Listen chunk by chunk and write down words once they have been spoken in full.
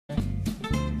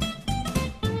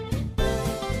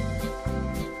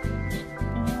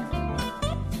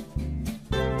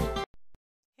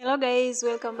Hello guys,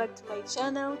 welcome back to my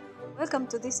channel. Welcome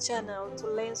to this channel to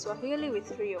learn Swahili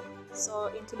with Rio. So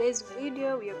in today's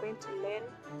video we are going to learn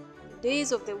the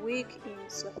days of the week in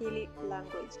Swahili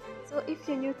language. So if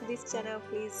you're new to this channel,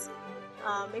 please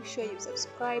make sure you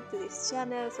subscribe to this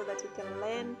channel so that you can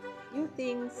learn new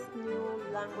things, new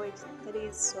language, that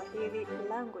is Swahili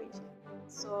language.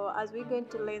 So as we're going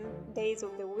to learn days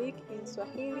of the week in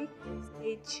Swahili,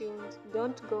 stay tuned,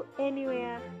 don't go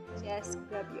anywhere, just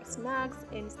grab your snacks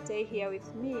and stay here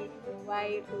with me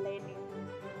while learning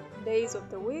days of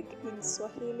the week in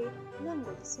Swahili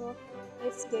language. So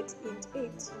let's get into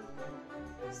it.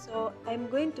 So I'm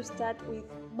going to start with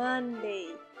Monday,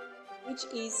 which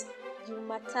is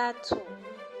Jumatatu.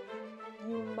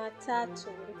 Jumatatu.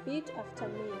 Repeat after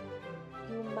me.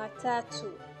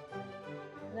 Jumatatu.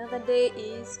 Another day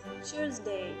is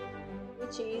Tuesday,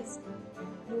 which is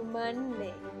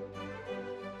Jumanne.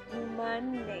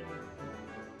 Jumanne.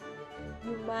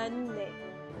 Jumanne.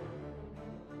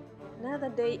 Another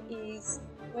day is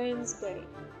Wednesday,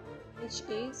 which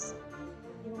is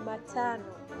Jumatano.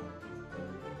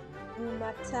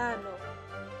 Jumatano.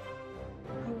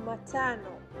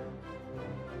 Jumatano.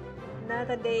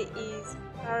 Another day is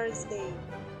Thursday,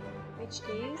 which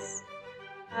is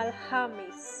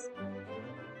Alhamis.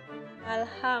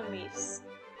 Alhamis.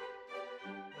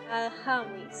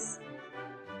 Alhamis.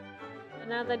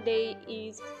 Another day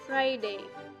is Friday,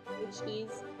 which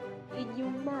is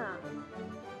Ijumaa.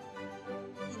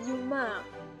 Ijumaa.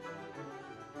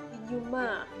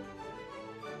 Ijumaa.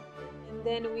 And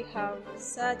then we have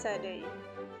Saturday,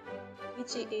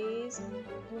 which is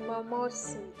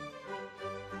Jumamosi.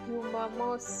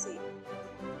 Jumamosi.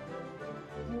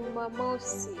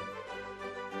 Jumamosi.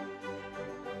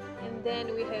 And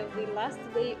then we have the last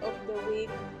day of the week,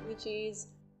 which is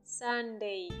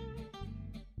Sunday,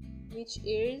 which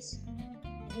is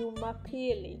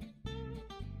Jumapili.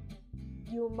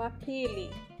 Jumapili.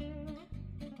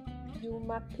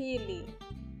 Jumapili.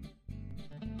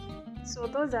 So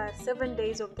those are 7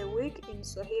 days of the week in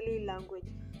Swahili language.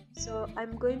 So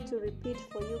I'm going to repeat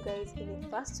for you guys in a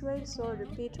fast way. So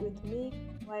repeat with me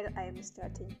while I am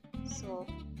starting. So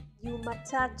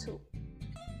Jumatatu,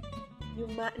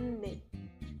 Jumanne,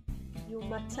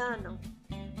 Jumatano,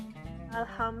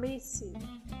 Alhamisi,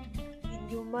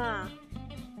 Ijumaa,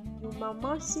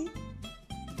 Jumamosi,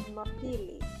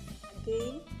 Jumapili.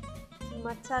 Again,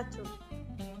 Jumatatu,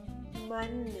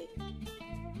 Jumanne,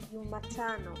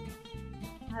 Jumatano,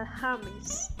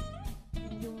 Alhamis,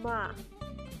 Ijumaa,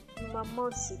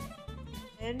 Jumamosi,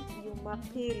 and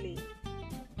Jumapili.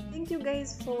 Thank you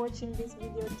guys for watching this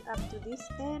video up to this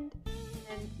end.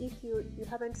 And if you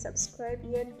haven't subscribed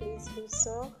yet, please do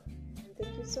so. And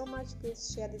thank you so much.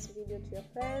 Please share this video to your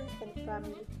friends and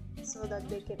family so that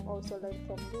they can also learn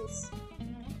from this.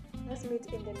 Let's meet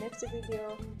in the next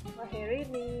video.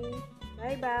 Kwaherini.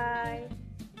 Bye bye.